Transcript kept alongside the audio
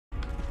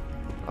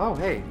Oh,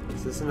 hey,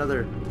 is this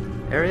another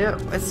area?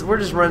 We're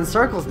just running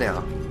circles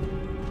now.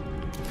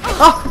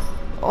 Oh!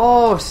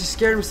 Oh, she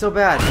scared him so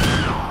bad.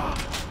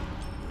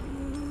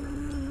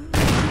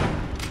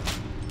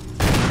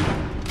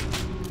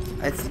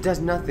 It does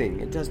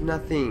nothing. It does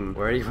nothing.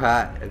 Where are you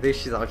at? I think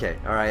she's okay.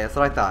 Alright, that's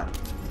what I thought.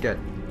 It's good.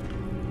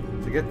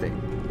 It's a good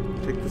thing.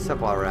 Pick this up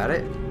while we're at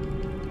it.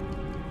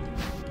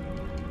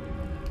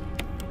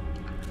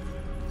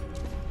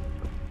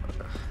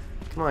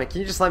 Come on,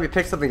 can you just let me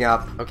pick something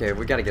up? Okay,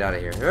 we gotta get out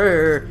of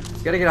here.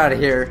 We gotta get out of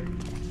here.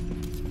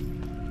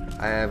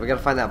 We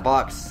gotta find that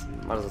box.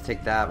 Might as well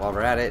take that while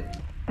we're at it.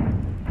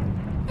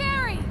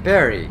 Barry!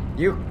 Barry,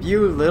 you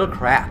little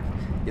crap.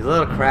 You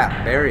little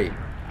crap, Barry.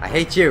 I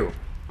hate you.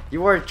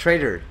 You are a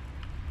traitor.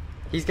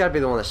 He's gotta be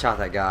the one that shot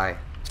that guy.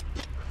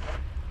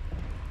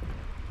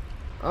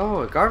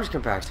 Oh, a garbage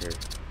compactor.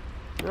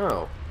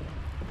 No.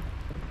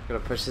 Gonna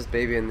push this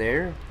baby in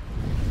there.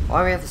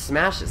 Why do we have to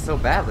smash it so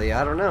badly?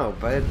 I don't know,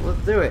 but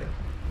let's do it.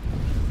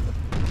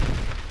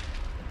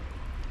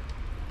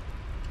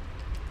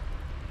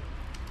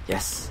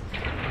 Yes.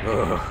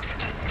 Ugh.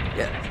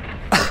 Yes.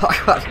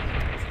 Oh God.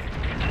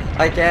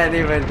 I can't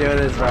even do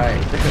this right.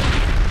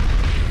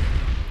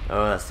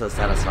 Oh, that's so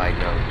satisfying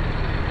though.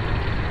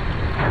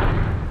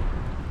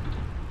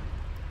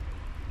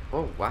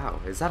 Oh wow,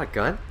 is that a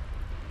gun?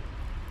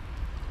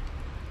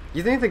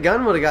 You think the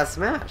gun would have got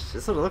smashed?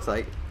 This is what it looks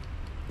like.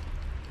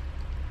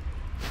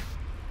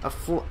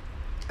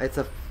 It's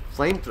a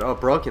flamethrower, a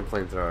broken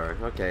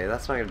flamethrower. Okay,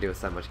 that's not gonna do us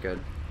that much good.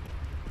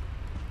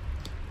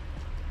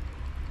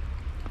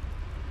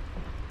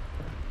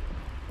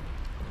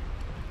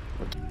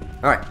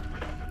 Alright.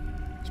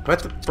 Just put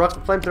the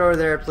broken flamethrower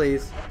there,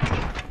 please.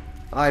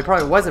 Oh, it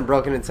probably wasn't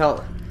broken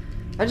until...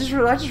 I just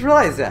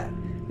realized that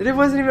it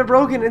wasn't even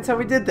broken until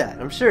we did that,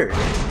 I'm sure. It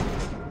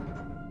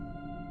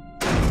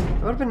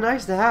would have been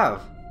nice to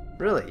have.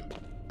 Really.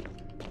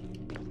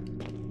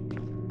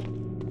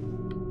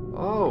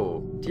 Oh,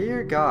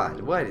 dear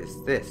God, what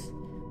is this?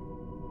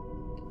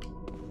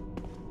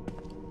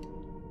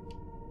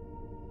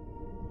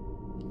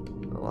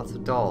 Oh, lots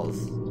of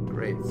dolls.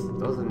 Great.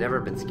 Those have never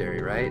been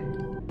scary, right?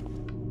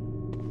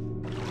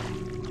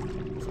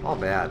 It's all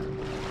bad.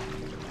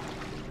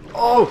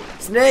 Oh!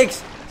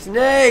 Snakes!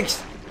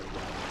 Snakes!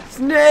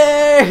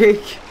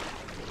 Snake!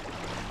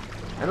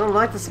 I don't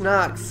like the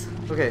snacks.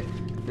 Okay.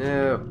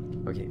 No.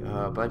 Okay,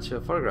 a bunch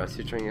of photographs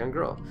featuring a young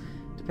girl,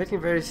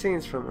 depicting various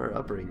scenes from her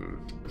upbringing.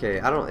 Okay,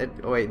 I don't...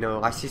 oh wait,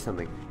 no, I see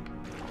something.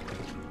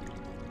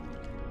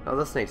 Oh,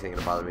 the snakes ain't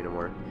gonna bother me no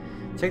more.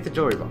 Take the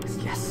jewelry box.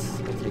 Yes,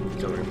 I'll take the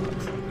jewelry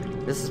box.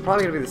 This is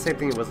probably gonna be the same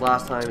thing it was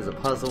last time as a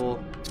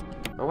puzzle.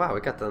 Oh wow, we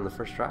got that on the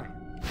first try.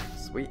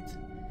 Sweet.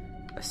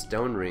 A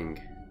stone ring.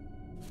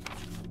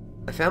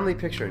 A family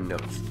picture and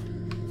notes.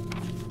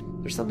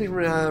 There's something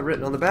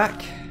written on the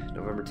back.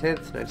 November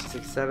 10th,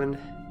 1967.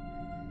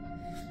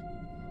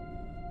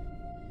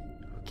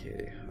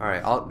 Okay.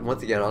 Alright,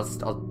 once again,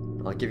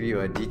 I'll give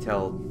you a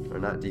detailed, or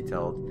not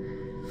detailed,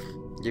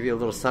 give you a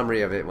little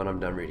summary of it when I'm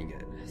done reading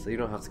it, so you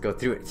don't have to go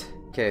through it.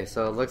 Okay,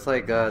 so it looks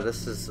like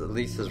this is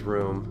Lisa's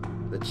room,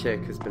 the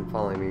chick who's been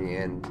following me,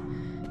 and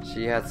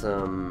she had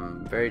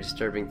some very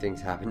disturbing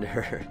things happen to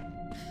her.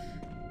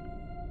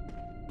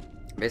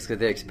 Basically,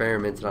 they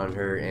experimented on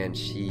her, and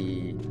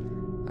she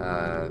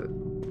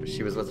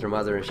was with her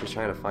mother, and she was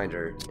trying to find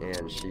her,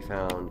 and she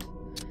found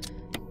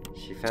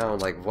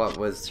like what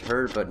was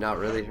her but not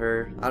really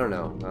her. I don't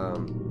know.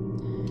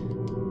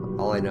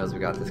 All I know is we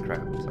got this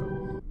crap.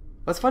 So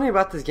what's funny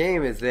about this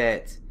game is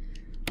that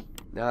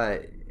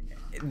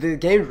the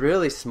game's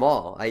really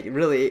small. Like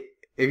really,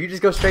 if you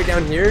just go straight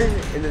down here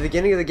in the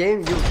beginning of the game,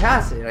 you can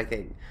pass it, I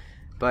think.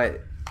 But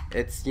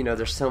it's, you know,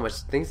 there's so much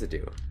things to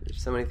do.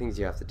 There's so many things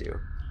you have to do.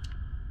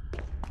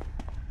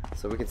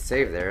 So we can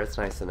save there. It's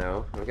nice to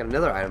know. We got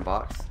another item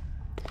box.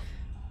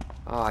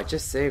 Oh, I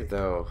just saved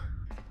though.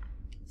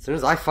 As soon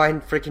as I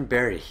find freaking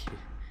Barry,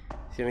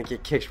 he's gonna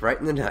get kicked right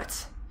in the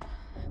nuts.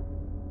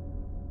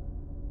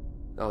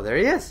 Oh, there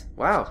he is.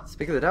 Wow,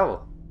 speak of the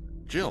devil.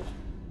 Jill,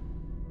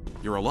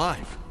 you're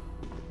alive.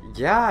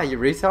 Yeah, you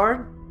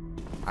retard.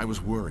 I was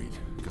worried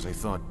because I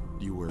thought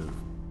you were...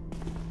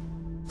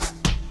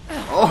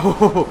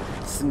 Oh,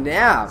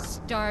 snap.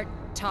 Start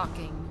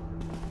talking.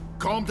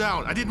 Calm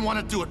down. I didn't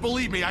want to do it.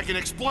 Believe me, I can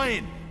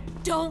explain.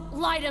 Don't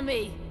lie to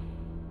me.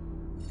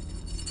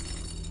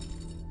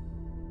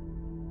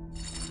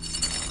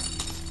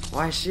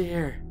 Why is she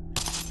here?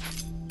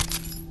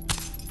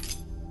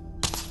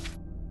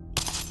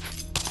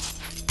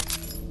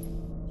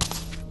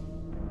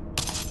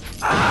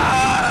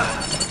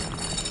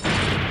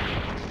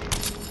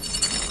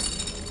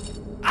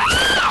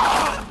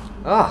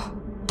 Ah!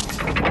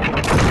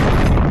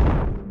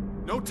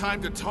 No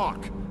time to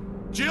talk.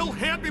 Jill,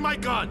 hand me my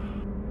gun.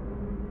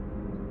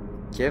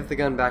 Give the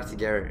gun back to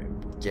Barry.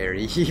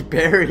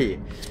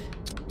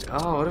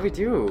 Oh, what do we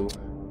do?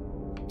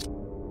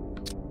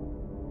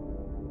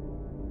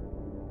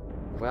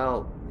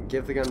 Well,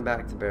 give the gun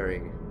back to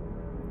Barry.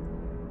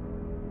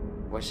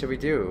 What should we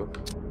do?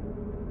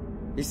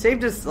 He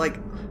saved us, like...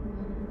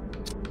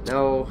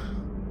 No.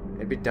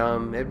 It'd be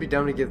dumb. It'd be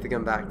dumb to give the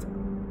gun back to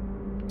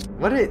him.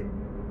 What it...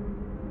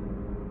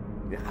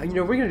 You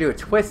know, we're gonna do a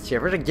twist here.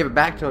 We're gonna give it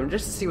back to him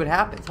just to see what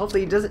happens. Hopefully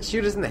he doesn't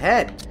shoot us in the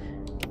head.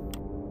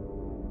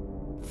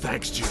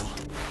 Thanks, Jill.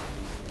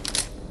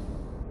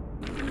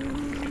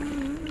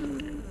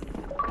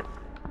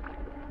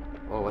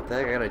 Oh, what the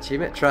heck? I got an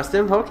achievement? Trust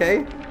him?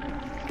 Okay.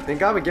 Thank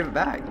God we give it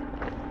back.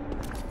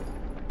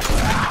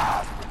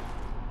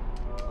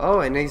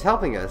 Oh, and he's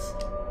helping us.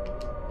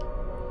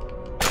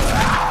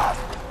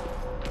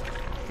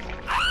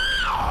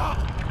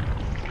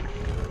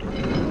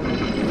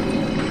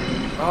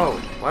 Oh,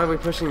 why are we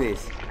pushing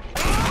these?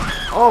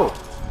 Oh!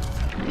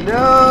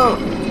 No!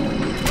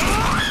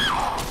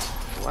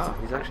 Wow,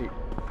 he's actually...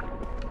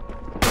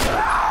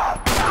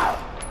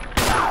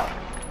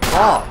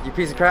 Fall! You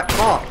piece of crap!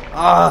 Fall!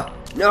 Ah!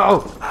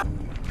 No!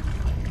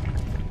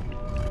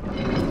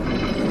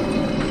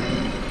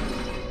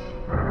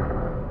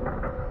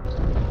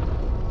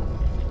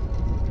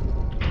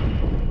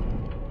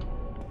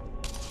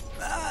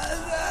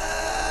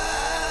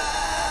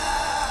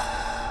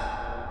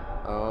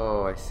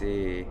 Oh, I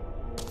see.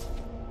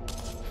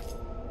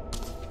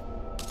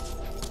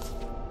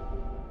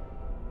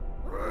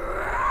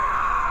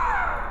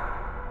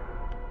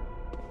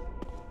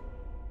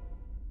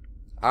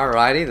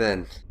 Alrighty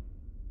then.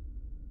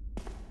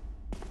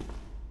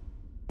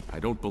 I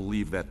don't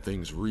believe that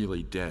thing's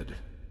really dead.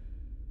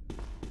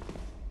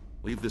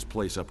 Leave this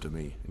place up to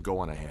me and go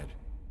on ahead.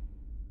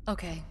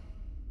 Okay.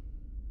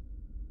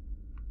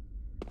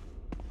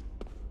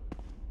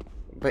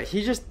 But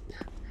he just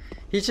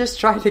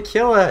tried to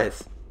kill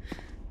us.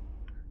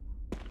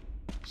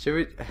 Should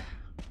we...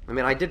 I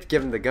mean, I did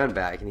give him the gun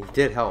back and he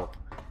did help.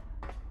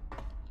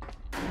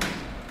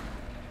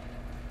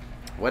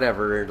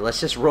 Whatever, let's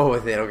just roll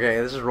with it, okay?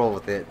 Let's just roll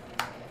with it.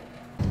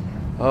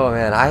 Oh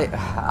man, I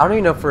don't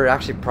even know if we're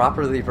actually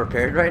properly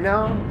prepared right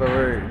now, but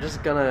we're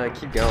just gonna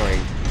keep going.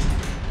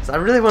 So I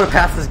really want to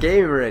pass this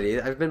game already.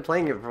 I've been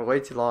playing it for way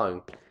too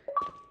long.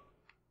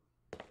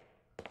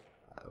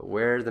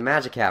 Where the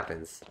magic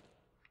happens.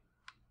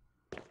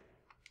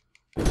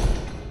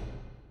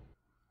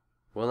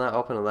 Will not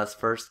open unless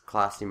first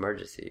class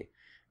emergency.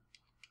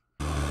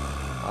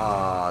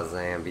 Aw,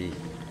 Zambi.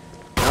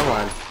 Come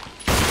on.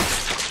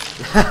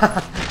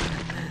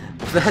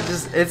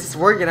 It's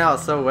working out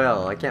so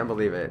well. I can't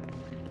believe it.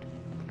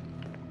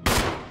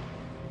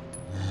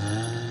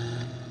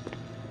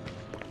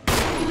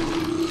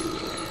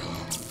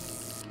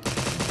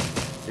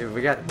 Dude,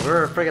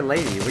 we're a friggin'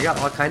 lady. We got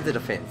all kinds of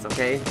defense,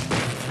 okay?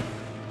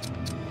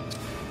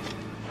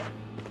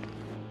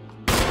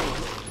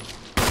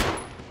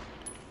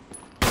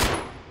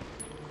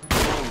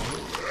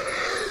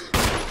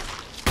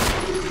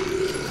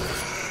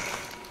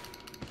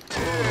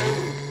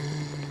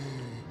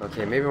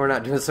 Okay, maybe we're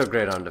not doing so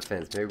great on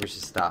defense. Maybe we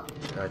should stop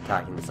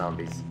attacking the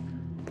zombies.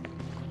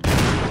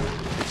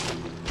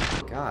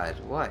 God,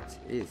 what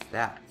is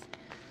that?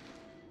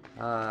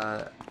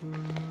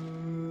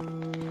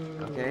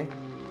 Okay.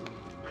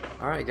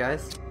 Alright,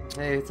 guys.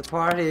 Hey, it's a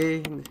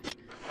party!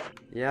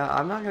 Yeah,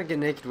 I'm not gonna get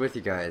naked with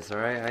you guys,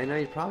 alright? I know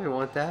you probably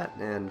want that,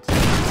 and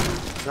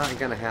it's not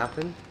gonna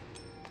happen.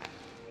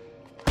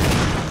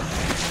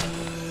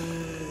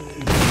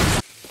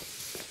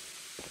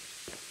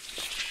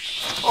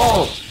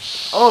 Oh!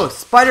 Oh,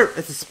 spider!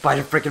 It's a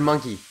spider freaking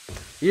monkey.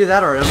 Either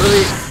that or a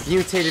really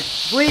mutated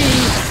flea!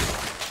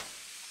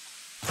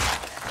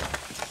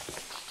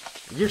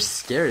 You're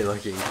scary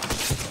looking.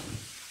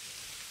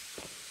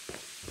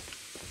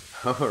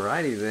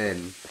 Alrighty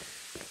then.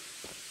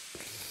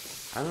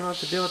 I don't know what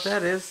the deal with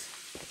that is.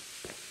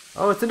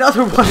 Oh, it's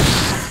another one!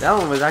 That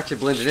one was actually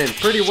blended in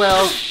pretty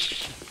well.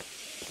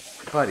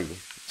 Buddy,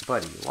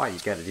 why you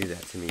gotta do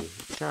that to me?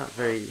 It's not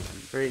very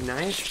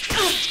nice.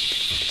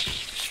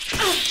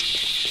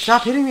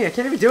 Stop hitting me! I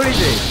can't even do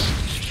anything!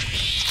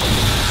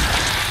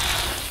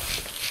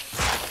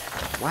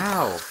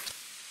 Wow.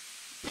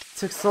 It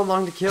took so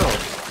long to kill.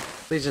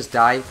 Please just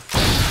die.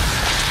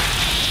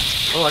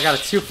 Oh, I got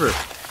a twofer.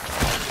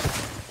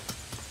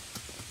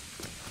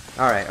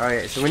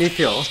 Alright, so when you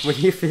feel,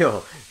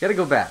 you gotta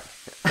go back.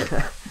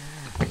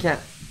 I can't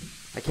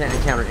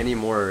encounter any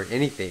more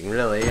anything,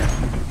 really.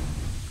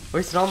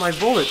 Wasted all my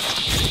bullets.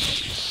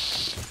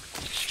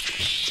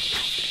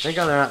 Thank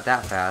God they're not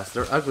that fast.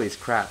 They're ugly as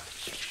crap.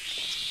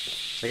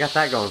 They got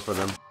that going for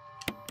them.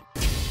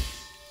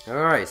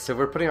 Alright, so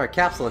we're putting our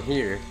capsule in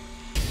here.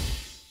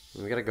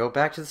 We gotta go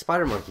back to the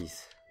spider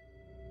monkeys.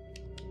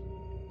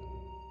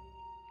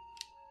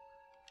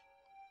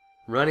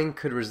 Running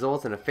could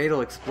result in a fatal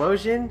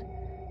explosion?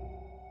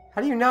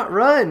 How do you not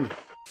run?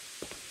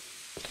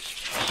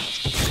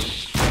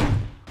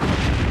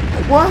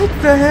 What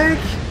the heck?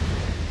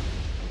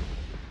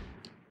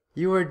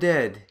 You are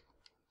dead.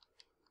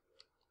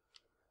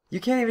 You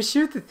can't even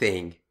shoot the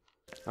thing.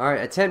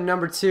 Alright, attempt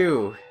number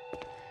 2.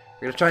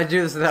 We're gonna try to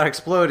do this without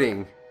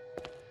exploding.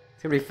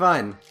 It's gonna be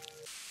fun.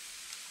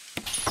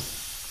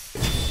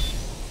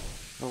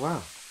 Oh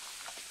wow.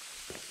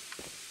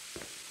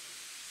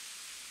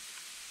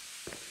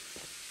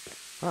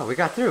 Wow, we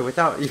got through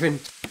without even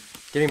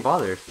getting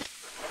bothered.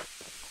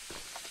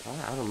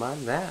 I don't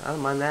mind that. I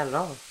don't mind that at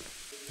all.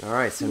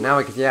 Alright, so now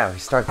we can, yeah, we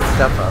start the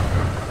stuff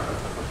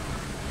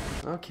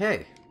up.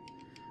 Okay.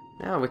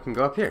 Now we can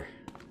go up here.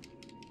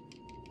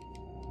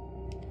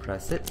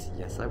 Press it.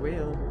 Yes, I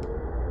will.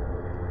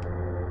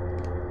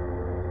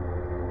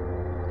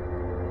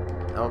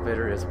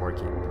 Elevator is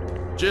working.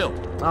 Jill!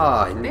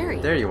 Oh, Barry.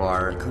 there you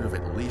are. You could have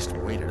at least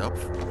waited up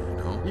for me, you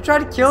know? You tried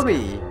to kill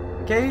me.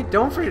 Okay?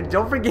 Don't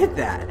forget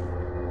that.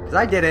 Because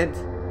I didn't.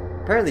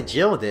 Apparently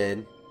Jill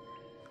did.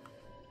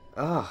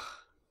 Ugh.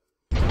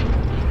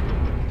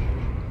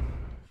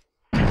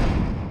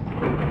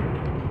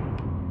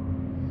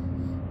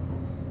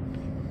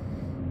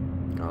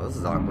 Oh, this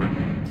is awkward.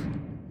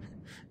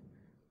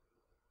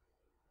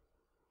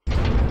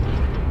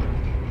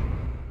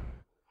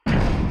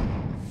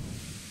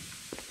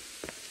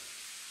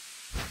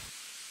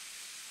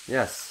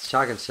 Yes,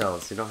 shotgun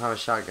shells. You don't have a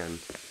shotgun.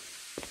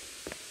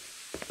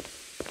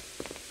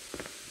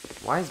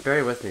 Why is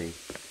Barry with me?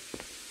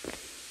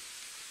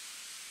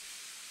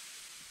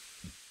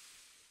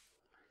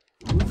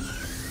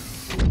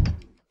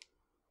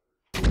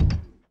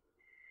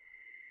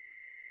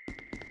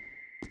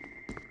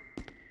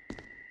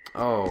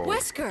 Oh.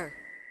 Wesker!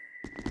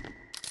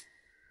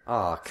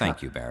 Oh,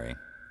 Thank you, Barry.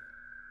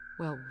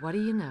 Well, what do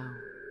you know?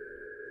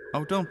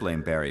 Oh, don't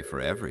blame Barry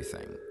for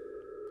everything.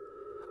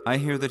 I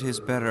hear that his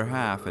better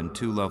half and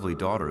 2 lovely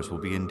daughters will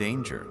be in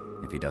danger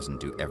if he doesn't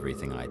do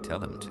everything I tell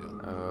him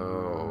to.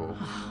 Oh.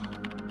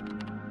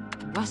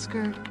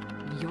 Wesker,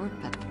 you're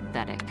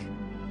pathetic.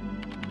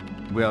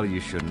 Well, you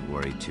shouldn't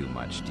worry too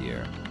much,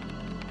 dear.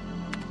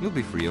 You'll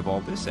be free of all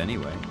this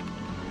anyway.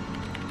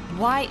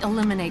 Why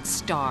eliminate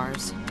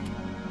stars?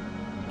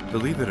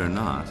 Believe it or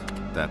not,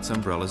 that's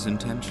Umbrella's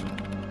intention.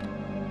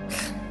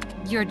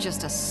 You're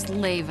just a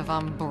slave of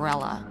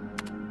Umbrella.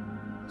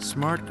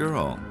 Smart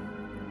girl.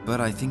 But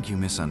I think you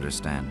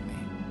misunderstand me.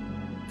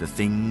 The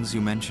things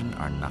you mention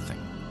are nothing.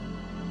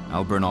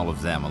 I'll burn all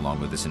of them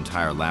along with this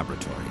entire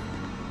laboratory.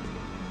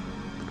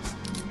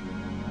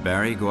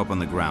 Barry, go up on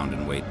the ground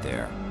and wait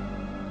there.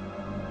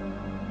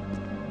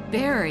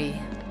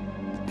 Barry.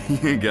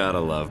 You gotta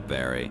love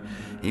Barry.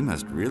 He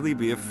must really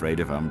be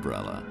afraid of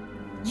Umbrella.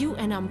 You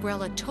and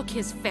Umbrella took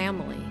his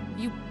family.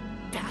 You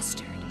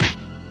bastard.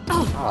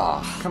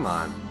 Oh, come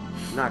on.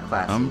 Not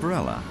classy.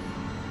 Umbrella?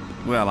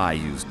 Well, I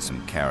used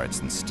some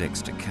carrots and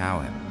sticks to cow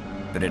him,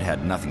 but it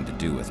had nothing to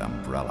do with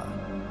Umbrella.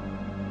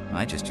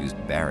 I just used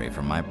Barry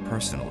for my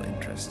personal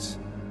interests.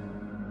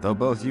 Though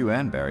both you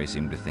and Barry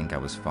seem to think I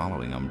was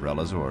following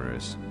Umbrella's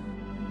orders.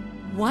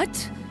 What?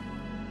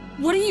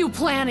 What are you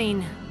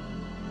planning?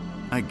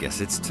 I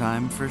guess it's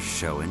time for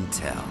show and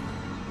tell.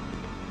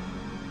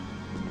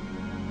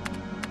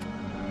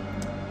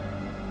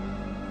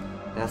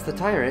 That's the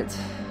tyrant.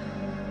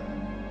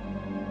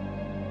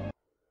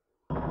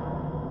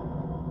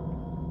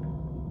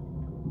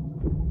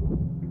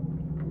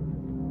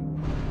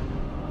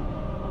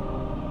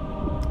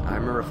 I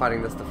remember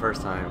fighting this the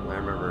first time. I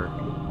remember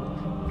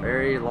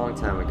very long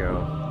time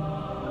ago.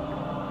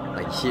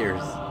 Like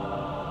years.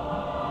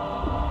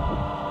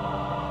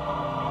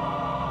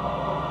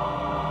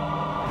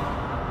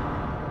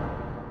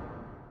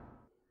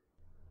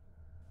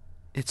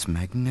 It's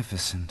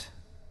magnificent.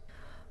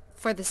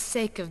 For the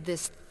sake of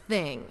this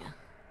thing.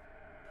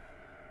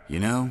 You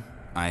know,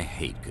 I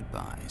hate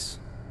goodbyes.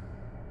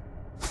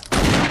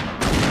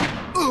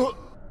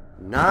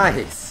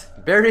 Nice!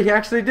 Barry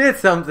actually did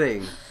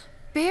something!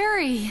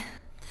 Barry!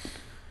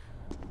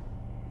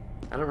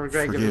 I don't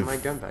regret giving Forgive my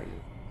gun back.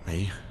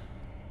 Me?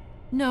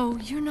 No,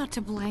 you're not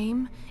to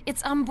blame.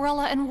 It's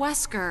Umbrella and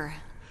Wesker.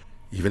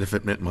 Even if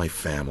it meant my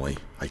family,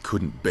 I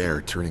couldn't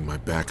bear turning my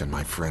back on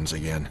my friends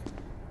again.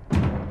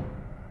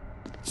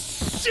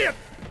 Shit!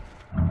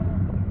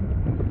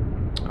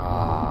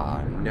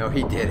 Ah, no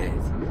he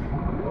didn't.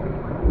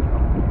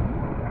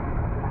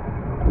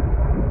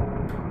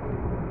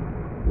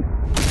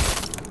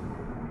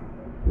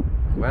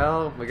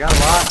 Well, we got a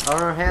lot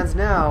on our hands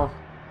now.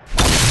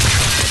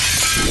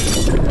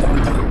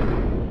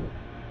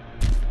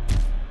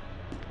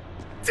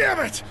 Damn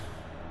it!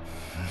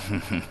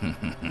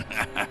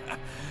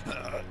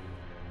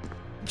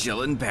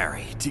 Jill and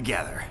Barry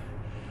together.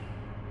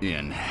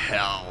 In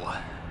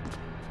hell.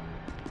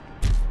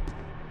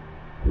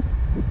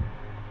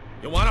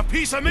 You want a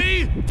piece of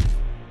me?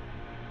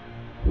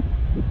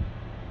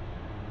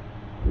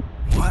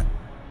 What?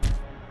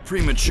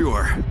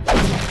 Premature.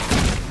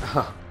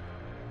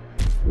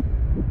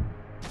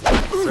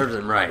 Serves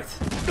him right.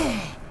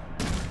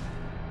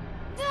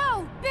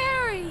 No,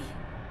 Barry!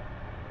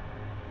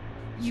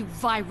 You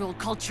viral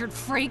cultured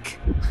freak!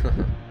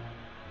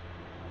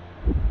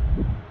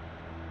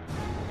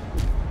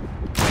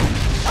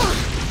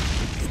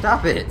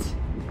 Stop it!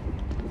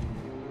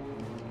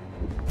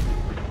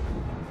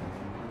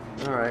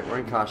 Alright, we're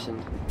in caution.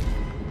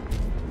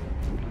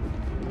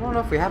 I don't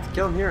know if we have to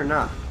kill him here or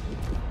not.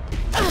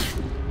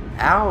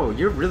 Ow,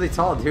 you're really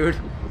tall, dude.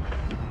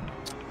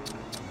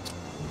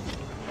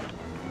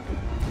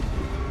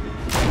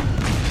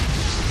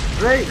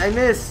 Great, I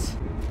missed!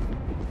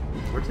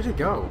 Where did it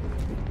go?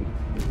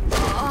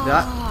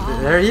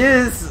 There he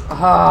is!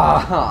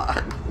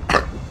 Ah.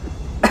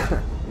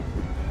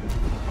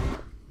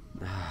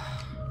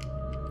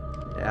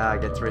 Yeah,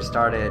 it gets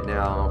restarted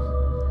now.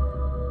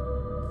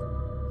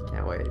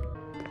 Can't wait.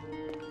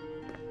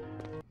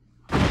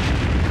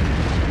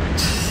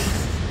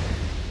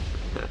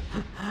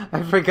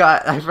 I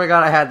forgot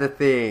I had the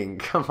thing.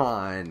 Come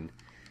on.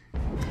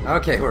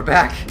 Okay, we're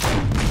back.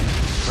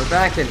 We're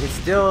back and he's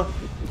still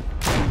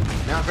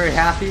not very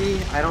happy.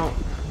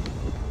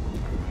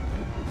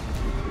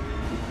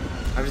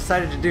 I've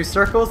decided to do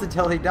circles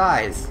until he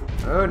dies.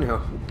 Oh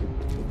no.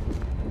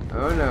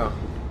 Oh no.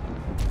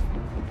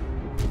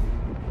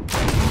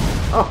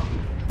 Oh,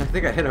 I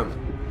think I hit him.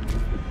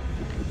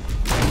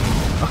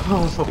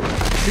 Oh,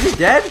 is he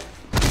dead?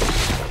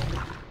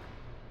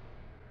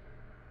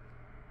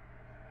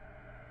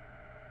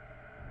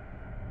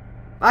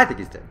 I think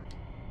he's dead.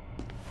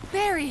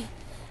 Barry!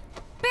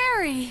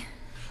 Barry!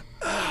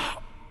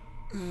 That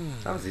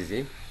was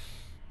easy.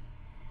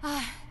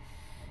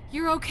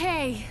 You're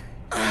okay.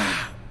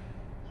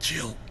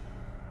 Jill,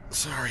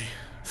 sorry.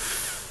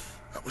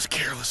 That was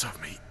careless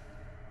of me.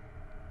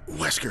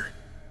 Wesker.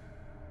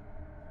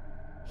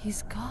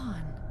 He's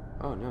gone.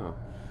 Oh no.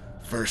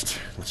 First,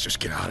 let's just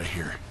get out of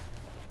here.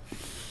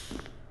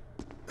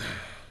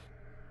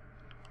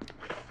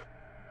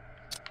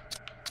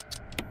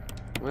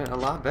 Went a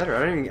lot better.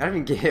 I didn't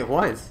even get hit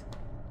once.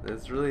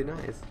 That's really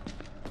nice.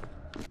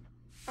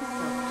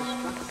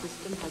 Self-destruct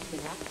system has been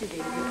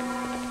activated.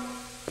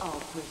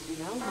 All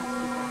personnel must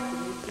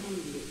evacuate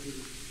immediately.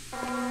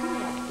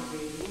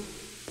 Deactivating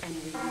and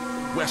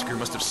releasing. Wesker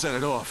must have set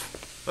it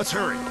off. Let's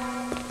hurry.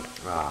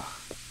 Ah.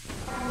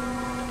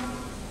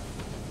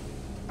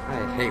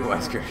 I hate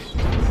Wesker.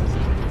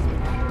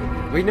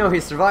 We know he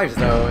survives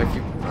though. If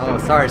you, oh,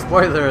 sorry,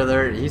 spoiler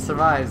alert. He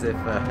survives if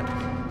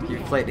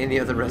you've played any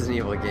other Resident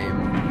Evil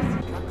game.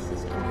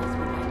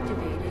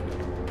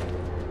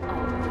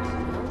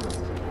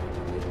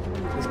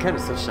 He's kind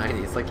of so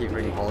shiny. It's like he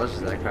freaking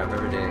polishes that crap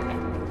every day.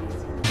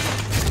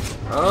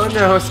 Oh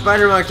no,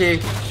 spider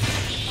monkey!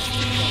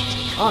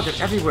 Oh,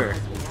 they're everywhere.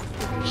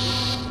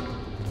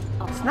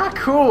 It's not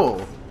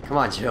cool. Come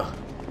on, Jill.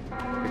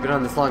 We've been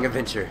on this long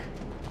adventure.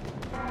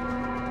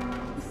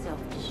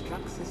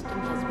 Self-destruct system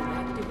has been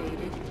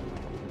activated.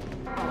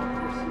 All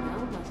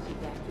personnel must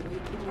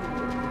evacuate immediately.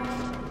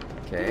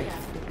 Okay.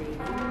 Deactivating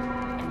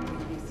and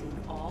releasing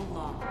all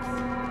locks.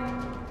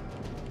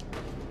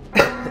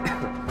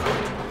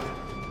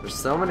 There's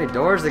so many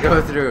doors to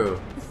go through.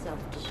 The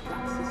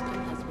self-destruct system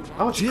has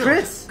been Oh, it's Jill.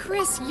 Chris!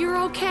 Chris, you're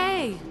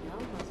okay.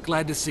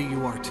 Glad to see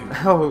you are too.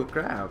 Oh,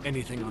 crap.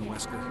 Anything on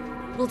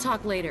Wesker? We'll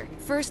talk later.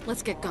 First,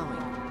 let's get going.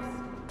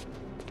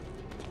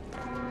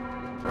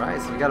 Alright,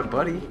 so we got a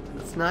buddy.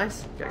 That's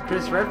nice. Got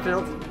Chris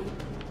Redfield.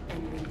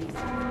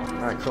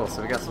 Alright, cool.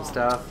 So we got some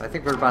stuff. I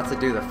think we're about to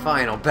do the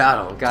final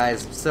battle,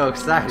 guys. I'm so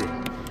excited.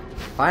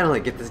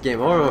 Finally get this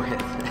game over with.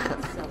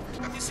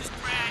 This is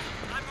Brad.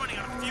 I'm running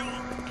out of fuel.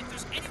 If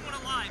there's anyone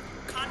alive,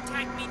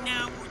 contact me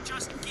now or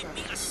just give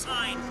me a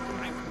sign.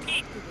 I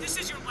repeat, this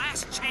is your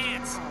last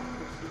chance.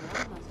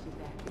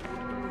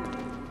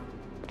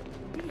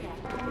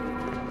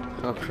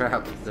 Oh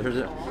crap.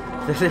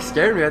 They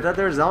scared me. I thought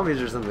they were zombies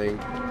or something.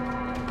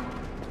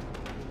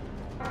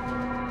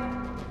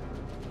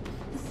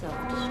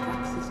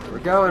 We're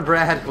going,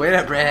 Brad. Wait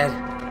up, Brad.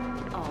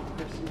 All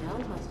personnel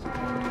must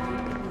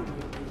evacuate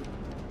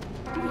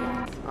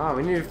immediately. Oh,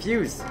 we need a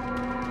fuse.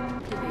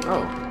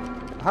 Oh.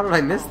 How did I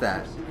miss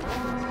that?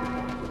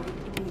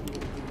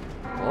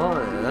 Well,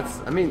 that's...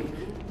 I mean...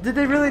 Did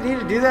they really need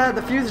to do that?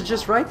 The fuse is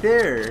just right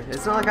there.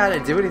 It's not like I had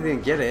to do anything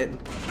to get it.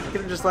 I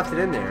could have just left it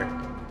in there.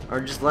 Or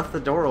just left the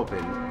door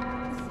open.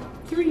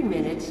 3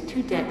 minutes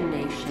to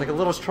detonation. It's like a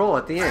little stroll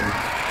at the end.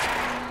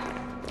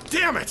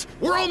 Damn it!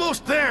 We're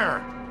almost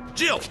there!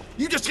 Jill,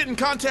 you just get in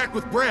contact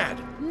with Brad.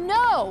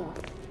 No!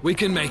 We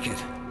can make it.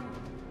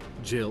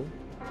 Jill,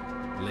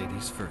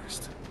 ladies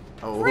first.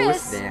 Oh,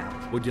 Chris!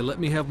 snap. Would you let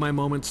me have my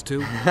moments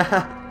too?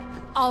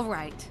 All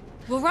right.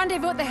 We'll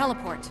rendezvous at the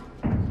heliport.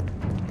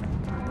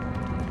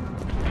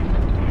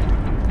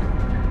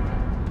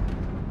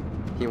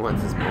 He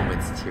wants his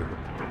moments too.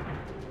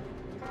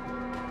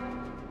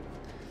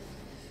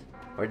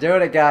 We're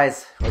doing it,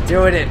 guys. We're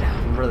doing it.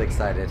 I'm really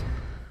excited.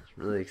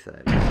 Really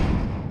excited.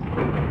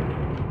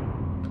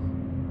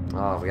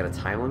 Oh, we got a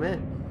time limit?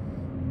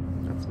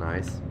 That's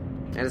nice.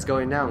 And it's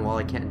going down while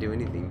I can't do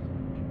anything.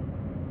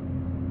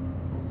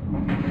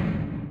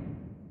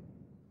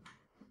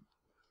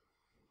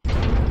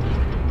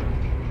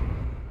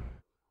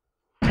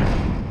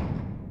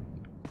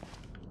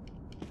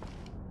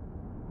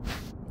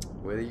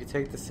 Will you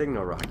take the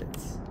signal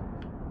rockets?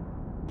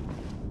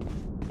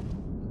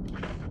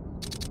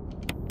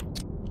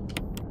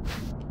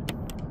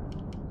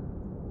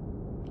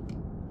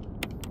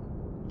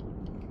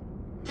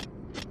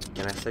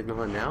 Can I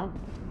signal it now?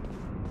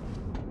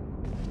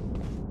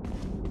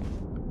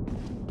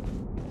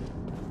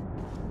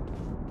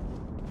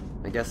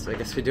 I guess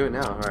we do it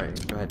now.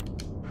 Alright, go ahead.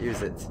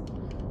 Use it.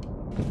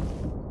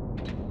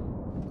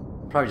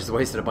 Probably just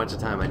wasted a bunch of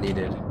time I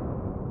needed.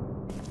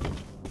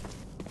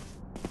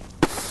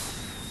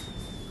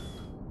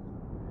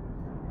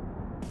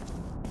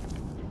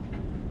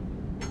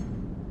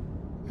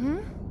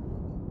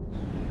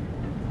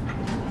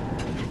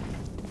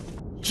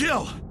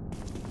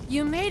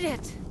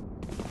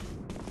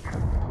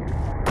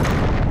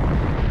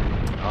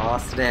 Oh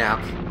snap.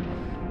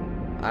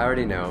 I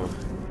already know.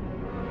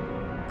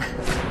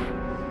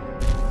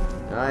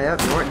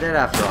 Yep, you weren't dead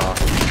after all.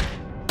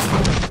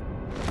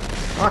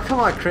 Oh, come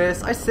on,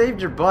 Chris. I saved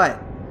your butt.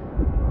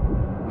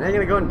 Now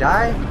you're gonna go and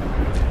die?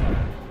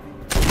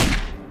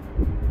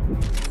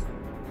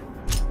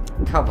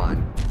 Come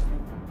on.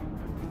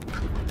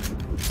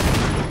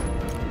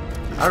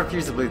 I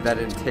refuse to believe that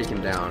didn't take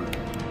him down.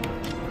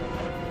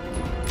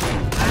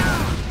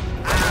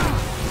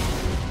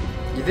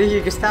 You think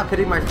you can stop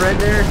hitting my friend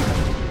there?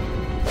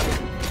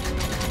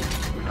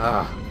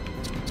 Ugh.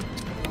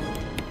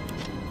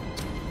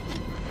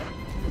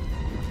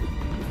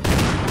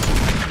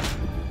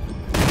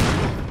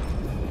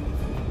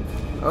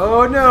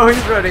 Oh no,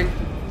 he's running.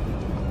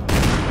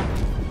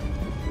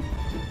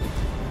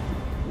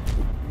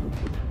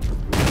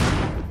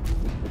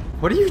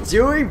 What are you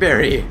doing,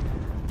 Barry?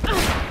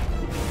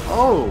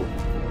 Oh,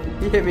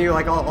 he hit me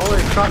like all the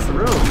way across the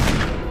room.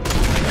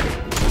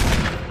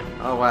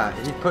 Oh wow,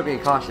 he put me in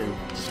caution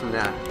just from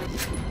that.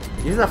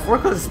 Use that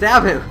forklift to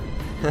stab him.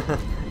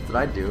 That's what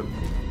I'd do.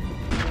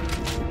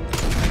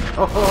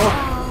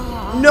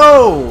 Oh,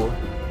 no!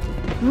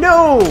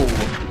 No!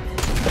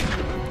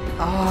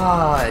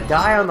 Ah,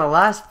 die on the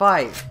last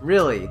fight.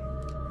 Really?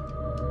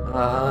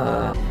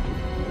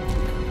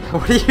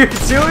 What are you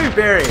doing,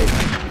 Barry?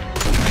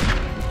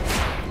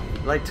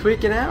 Like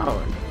tweaking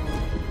out.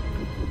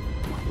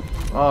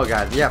 Oh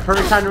god, yeah,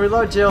 perfect time to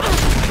reload, Jill.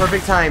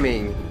 Perfect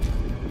timing.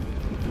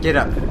 Get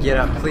up,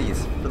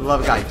 please. For the love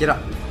of God, get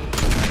up.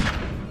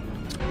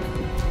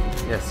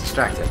 Yes,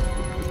 distracted.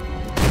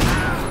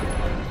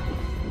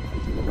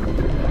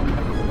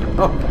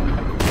 Oh.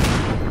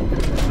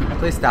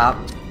 Please stop.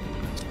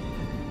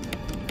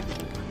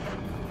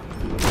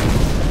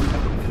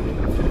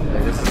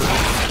 Okay, this is...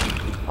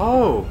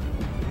 Oh!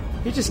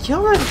 He just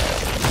killed him!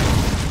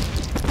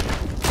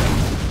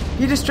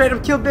 He just straight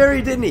up killed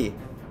Barry, didn't he?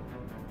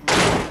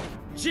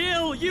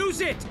 Jill,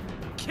 use it!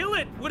 Kill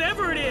it,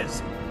 whatever it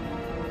is!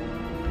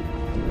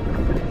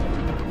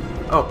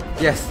 Oh,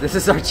 yes, this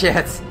is our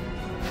chance.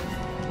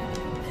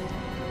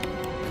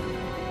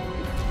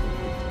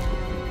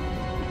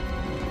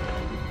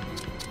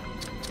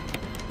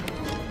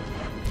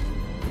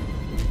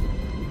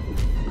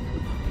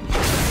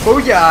 Oh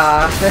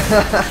yeah!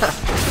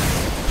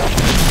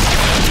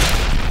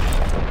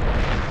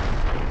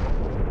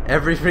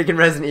 Every freaking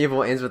Resident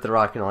Evil ends with the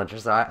rocket launcher,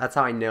 so that's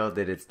how I know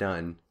that it's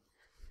done.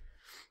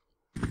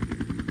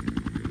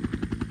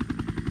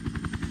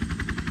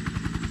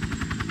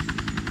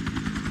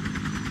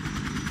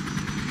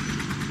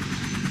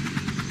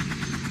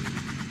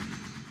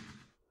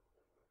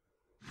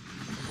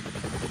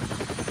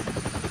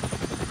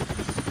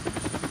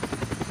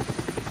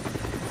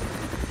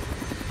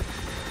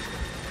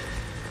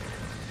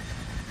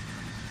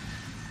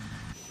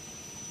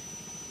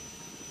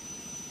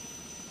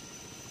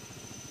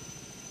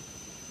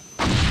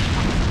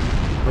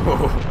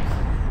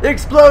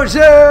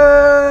 Explosions!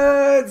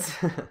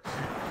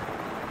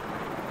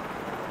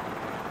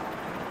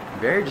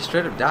 Barry just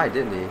straight up died,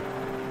 didn't he?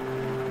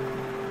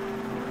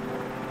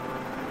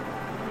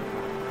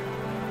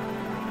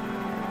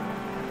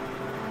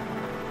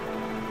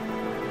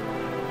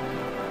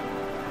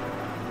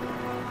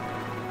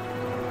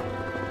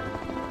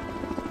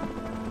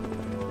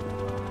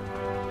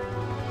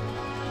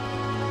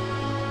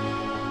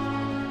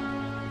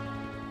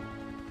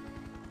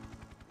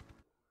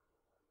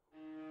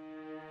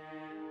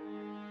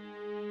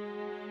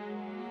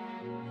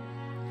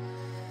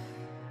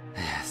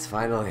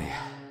 Finally.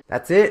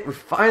 That's it. We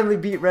finally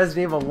beat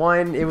Resident Evil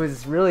 1. It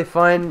was really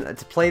fun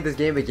to play this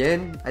game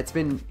again. It's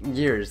been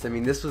years. I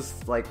mean, this was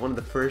like one of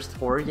the first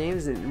horror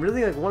games, and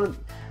really like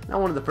not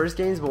one of the first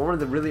games, but one of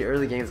the really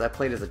early games I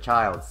played as a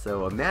child.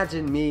 So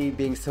imagine me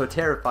being so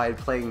terrified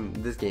playing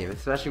this game,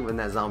 especially when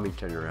that zombie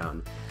turned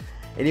around.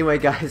 Anyway,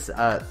 guys,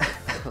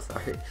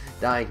 sorry,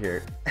 dying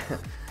here.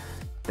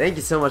 Thank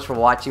you so much for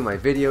watching my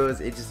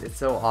videos. It's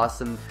so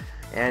awesome.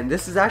 And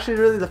this is actually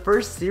really the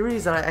first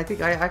series that I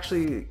think I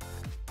actually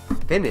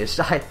finished.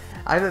 I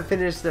haven't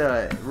finished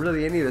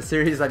really any of the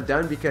series I've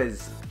done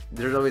because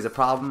there's always a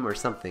problem or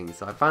something.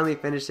 So I finally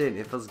finished it and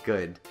it feels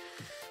good.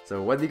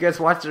 So whether you guys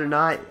watched it or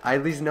not, I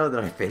at least know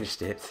that I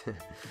finished it.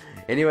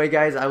 Anyway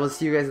guys, I will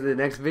see you guys in the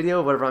next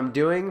video. Whatever I'm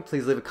doing,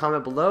 please leave a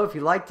comment below. If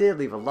you liked it,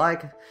 leave a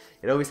like.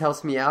 It always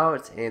helps me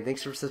out. And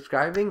thanks for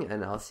subscribing,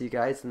 and I'll see you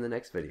guys in the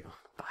next video.